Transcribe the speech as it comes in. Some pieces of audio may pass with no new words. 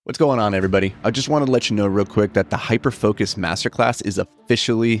What's going on, everybody? I just wanted to let you know real quick that the Hyperfocus Masterclass is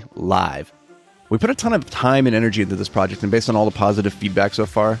officially live. We put a ton of time and energy into this project, and based on all the positive feedback so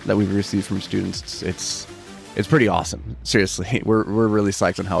far that we've received from students, it's pretty awesome. Seriously, we're really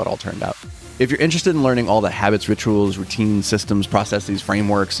psyched on how it all turned out. If you're interested in learning all the habits, rituals, routines, systems, processes,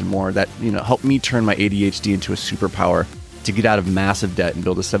 frameworks, and more that help me turn my ADHD into a superpower to get out of massive debt and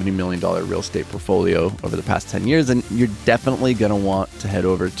build a $70 million real estate portfolio over the past 10 years, then you're definitely going to want to head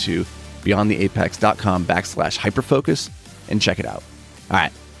over to beyondtheapex.com/hyperfocus and check it out. All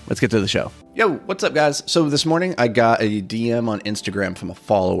right, let's get to the show. Yo, what's up, guys? So this morning I got a DM on Instagram from a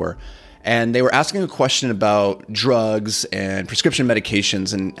follower, and they were asking a question about drugs and prescription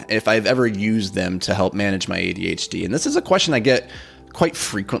medications and if I've ever used them to help manage my ADHD. And this is a question I get quite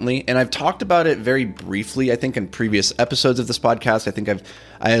frequently, and I've talked about it very briefly, I think, in previous episodes of this podcast. I think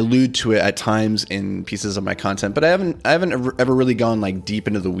I allude to it at times in pieces of my content, but I haven't ever really gone like deep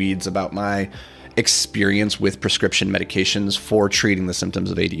into the weeds about my experience with prescription medications for treating the symptoms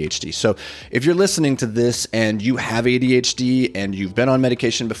of ADHD. So if you're listening to this and you have ADHD and you've been on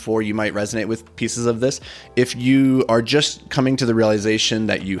medication before, you might resonate with pieces of this. If you are just coming to the realization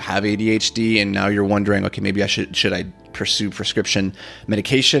that you have ADHD and now you're wondering, okay, maybe should I pursue prescription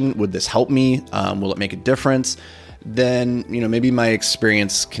medication? Would this help me? Will it make a difference? Then, maybe my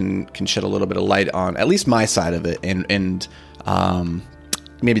experience can shed a little bit of light on at least my side of it and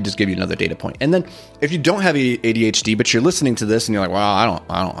maybe just give you another data point. And then if you don't have ADHD, but you're listening to this and you're like, well,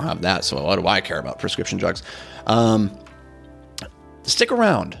 I don't have that, so what do I care about prescription drugs? Stick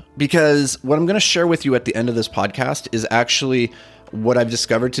around, because what I'm going to share with you at the end of this podcast is actually what I've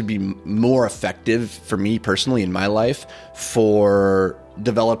discovered to be more effective for me personally in my life for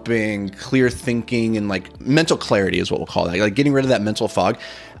developing clear thinking and like mental clarity is what we'll call that, like getting rid of that mental fog.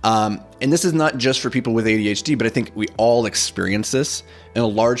 And this is not just for people with ADHD, but I think we all experience this in a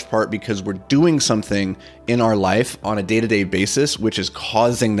large part because we're doing something in our life on a day-to-day basis, which is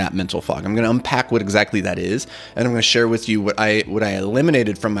causing that mental fog. I'm going to unpack what exactly that is, and I'm going to share with you what I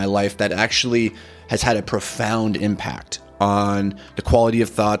eliminated from my life that actually has had a profound impact on the quality of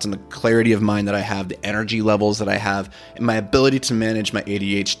thoughts and the clarity of mind that I have, the energy levels that I have, and my ability to manage my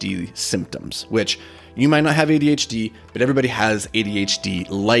ADHD symptoms, which you might not have ADHD, but everybody has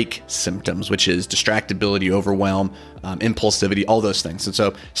ADHD-like symptoms, which is distractibility, overwhelm, impulsivity, all those things. And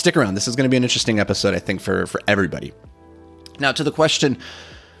so stick around. This is going to be an interesting episode, I think, for everybody. Now, to the question,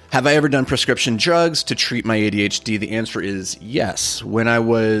 have I ever done prescription drugs to treat my ADHD? The answer is yes. When I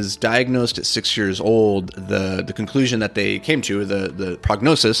was diagnosed at 6 years old, the conclusion that they came to, the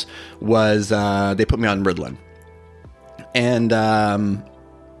prognosis, was they put me on Ritalin. And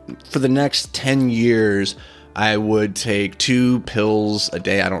for the next 10 years, I would take 2 pills a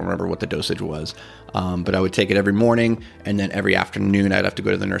day. I don't remember what the dosage was, but I would take it every morning, and then every afternoon I'd have to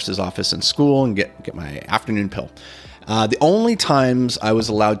go to the nurse's office in school and get my afternoon pill. The only times I was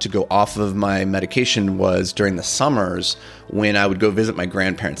allowed to go off of my medication was during the summers when I would go visit my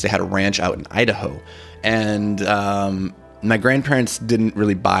grandparents. They had a ranch out in Idaho, and my grandparents didn't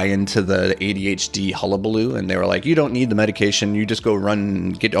really buy into the ADHD hullabaloo, and they were like, you don't need the medication, you just go run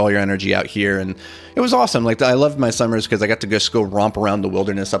and get all your energy out here. And it was awesome. Like, I loved my summers because I got to just go romp around the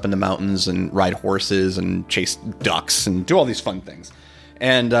wilderness up in the mountains and ride horses and chase ducks and do all these fun things.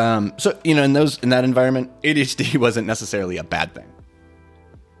 And so, in that environment, ADHD wasn't necessarily a bad thing.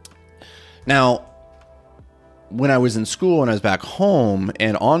 Now, when I was in school and I was back home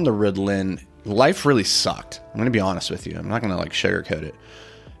and on the Ritalin, life really sucked. I'm going to be honest with you. I'm not going to sugarcoat it.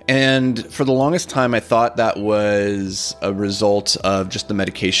 And for the longest time, I thought that was a result of just the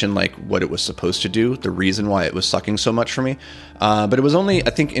medication, like what it was supposed to do, the reason why it was sucking so much for me. But it was only, I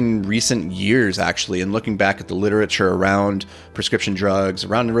think, in recent years, actually, and looking back at the literature around prescription drugs,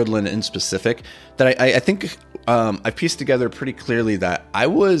 around Ritalin in specific, that I think I pieced together pretty clearly that I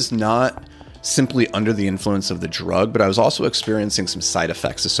was not simply under the influence of the drug, but I was also experiencing some side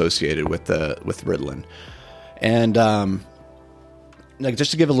effects associated with Ritalin. And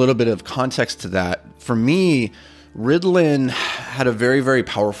just to give a little bit of context to that, for me, Ritalin had a very, very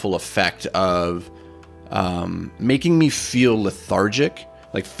powerful effect of making me feel lethargic,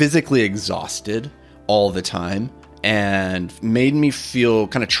 like physically exhausted all the time, and made me feel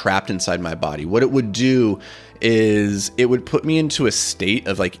kind of trapped inside my body. What it would do is it would put me into a state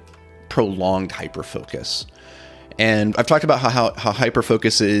of prolonged hyperfocus. And I've talked about how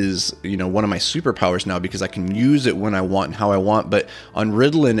hyperfocus is, one of my superpowers now because I can use it when I want and how I want. But on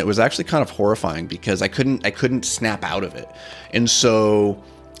Ritalin, it was actually kind of horrifying because I couldn't snap out of it. And so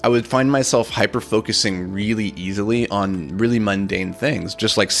I would find myself hyper-focusing really easily on really mundane things,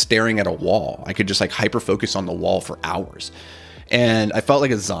 just like staring at a wall. I could just hyper-focus on the wall for hours. And I felt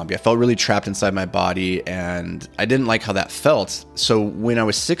like a zombie. I felt really trapped inside my body, and I didn't like how that felt. So when I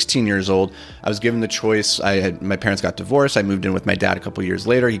was 16 years old, I was given the choice. My parents got divorced. I moved in with my dad a couple years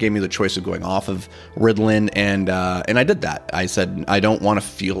later. He gave me the choice of going off of Ritalin, and I did that. I said, I don't want to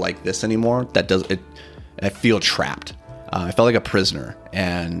feel like this anymore. I feel trapped. I felt like a prisoner,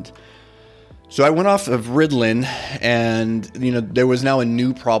 and so I went off of Ritalin, and there was now a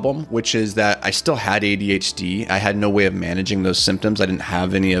new problem, which is that I still had ADHD. I had no way of managing those symptoms. I didn't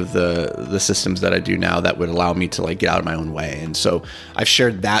have any of the systems that I do now that would allow me to get out of my own way. And so I've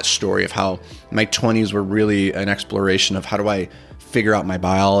shared that story of how my 20s were really an exploration of how do I figure out my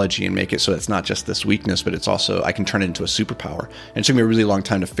biology and make it so it's not just this weakness, but it's also I can turn it into a superpower. And it took me a really long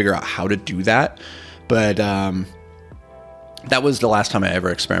time to figure out how to do that. But that was the last time I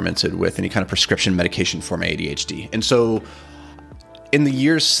ever experimented with any kind of prescription medication for my ADHD. And so in the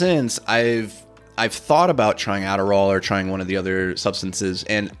years since, I've thought about trying Adderall or trying one of the other substances,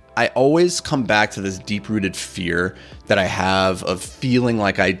 and I always come back to this deep-rooted fear that I have of feeling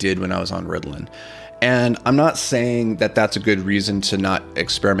like I did when I was on Ritalin. And I'm not saying that that's a good reason to not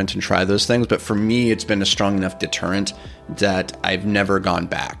experiment and try those things, but for me, it's been a strong enough deterrent that I've never gone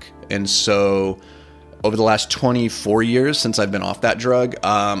back. And so over the last 24 years since I've been off that drug,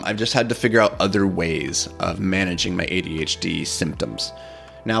 I've just had to figure out other ways of managing my ADHD symptoms.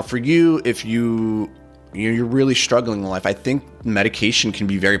 Now, for you, if you're really struggling in life, I think medication can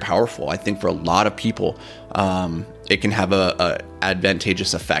be very powerful. I think for a lot of people, it can have a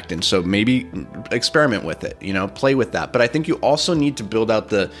advantageous effect. And so maybe experiment with it, play with that. But I think you also need to build out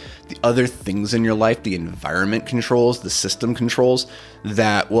the other things in your life, the environment controls, the system controls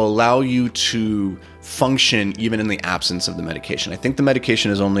that will allow you to function even in the absence of the medication. I think the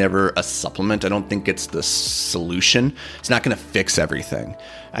medication is only ever a supplement. I don't think it's the solution. It's not going to fix everything.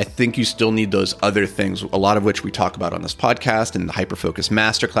 I think you still need those other things, a lot of which we talk about on this podcast and the Hyperfocus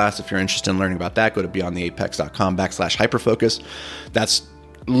Masterclass. If you're interested in learning about that, go to beyondtheapex.com/hyperfocus. That's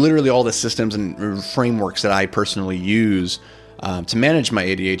literally all the systems and frameworks that I personally use to manage my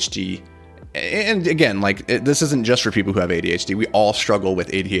ADHD. And again, this isn't just for people who have ADHD. We all struggle with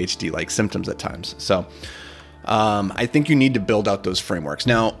ADHD-like symptoms at times. So I think you need to build out those frameworks.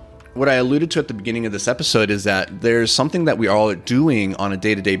 Now, what I alluded to at the beginning of this episode is that there's something that we all are doing on a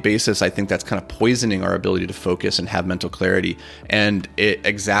day-to-day basis. I think that's kind of poisoning our ability to focus and have mental clarity, and it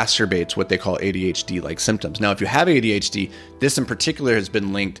exacerbates what they call ADHD-like symptoms. Now, if you have ADHD, this in particular has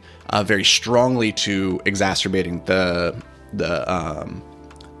been linked very strongly to exacerbating the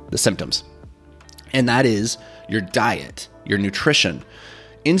symptoms, and that is your diet, your nutrition.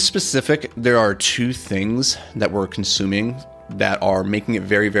 In specific, there are two things that we're consuming that are making it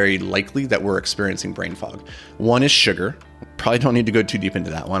very, very likely that we're experiencing brain fog. One is sugar. Probably don't need to go too deep into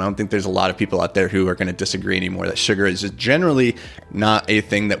that one. I don't think there's a lot of people out there who are going to disagree anymore that sugar is just generally not a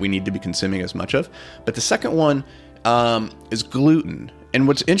thing that we need to be consuming as much of. But the second one is gluten. And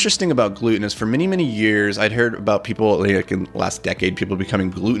what's interesting about gluten is for many, many years, I'd heard about people in the last decade, people becoming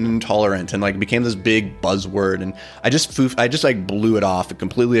gluten intolerant, and it became this big buzzword. And I just blew it off and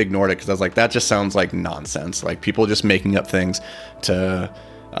completely ignored it because I was like, that just sounds like nonsense. People just making up things to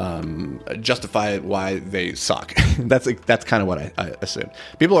justify why they suck. That's kind of what I assume.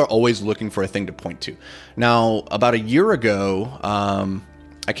 People are always looking for a thing to point to. Now, about a year ago,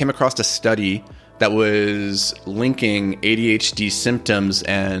 I came across a study that was linking ADHD symptoms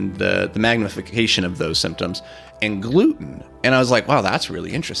and the magnification of those symptoms and gluten. And I was like, wow, that's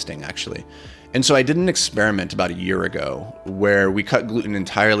really interesting, actually. And so I did an experiment about a year ago where we cut gluten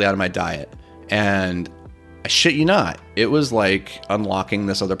entirely out of my diet. And I shit you not, it was like unlocking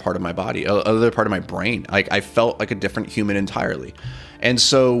this other part of my body, other part of my brain. I felt like a different human entirely. And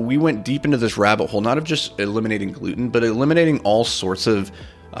so we went deep into this rabbit hole, not of just eliminating gluten, but eliminating all sorts of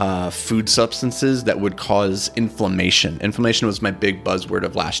food substances that would cause inflammation. Inflammation was my big buzzword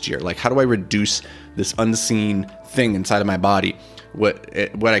of last year. How do I reduce this unseen thing inside of my body? What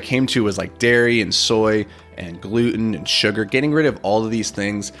I came to was dairy and soy and gluten and sugar. Getting rid of all of these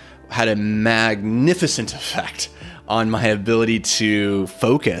things had a magnificent effect on my ability to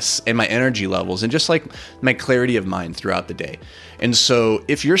focus and my energy levels and just my clarity of mind throughout the day. And so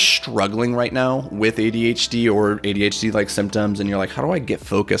if you're struggling right now with ADHD or ADHD-like symptoms and you're like, how do I get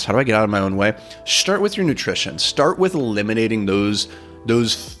focused? How do I get out of my own way? Start with your nutrition. Start with eliminating those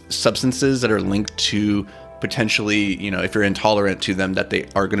substances that are linked to potentially, if you're intolerant to them, that they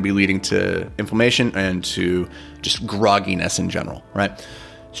are going to be leading to inflammation and to just grogginess in general, right?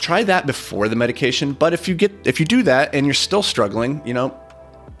 Try that before the medication. But if you do that and you're still struggling,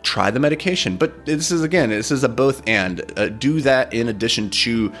 try the medication. But this is a both and. Do that in addition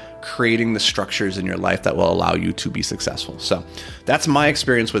to creating the structures in your life that will allow you to be successful. So that's my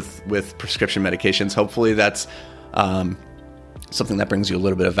experience with prescription medications. Hopefully that's something that brings you a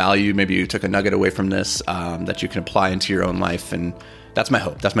little bit of value. Maybe you took a nugget away from this that you can apply into your own life. And that's my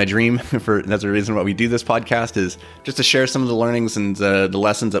hope. That's my dream. That's the reason why we do this podcast, is just to share some of the learnings and the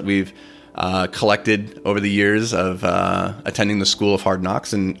lessons that we've collected over the years of attending the School of Hard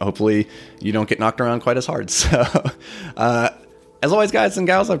Knocks, and hopefully you don't get knocked around quite as hard. So as always, guys and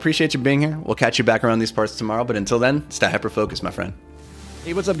gals, I appreciate you being here. We'll catch you back around these parts tomorrow, but until then, stay hyper-focused, my friend.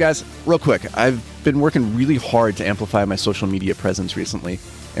 Hey, what's up, guys? Real quick, I've been working really hard to amplify my social media presence recently,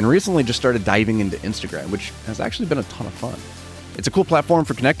 and recently just started diving into Instagram, which has actually been a ton of fun. It's a cool platform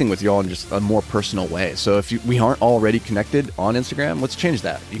for connecting with you all in just a more personal way. So if we aren't already connected on Instagram, let's change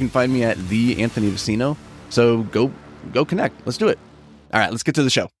that. You can find me at @TheAnthonyVicino. So go connect. Let's do it. All right, let's get to the show.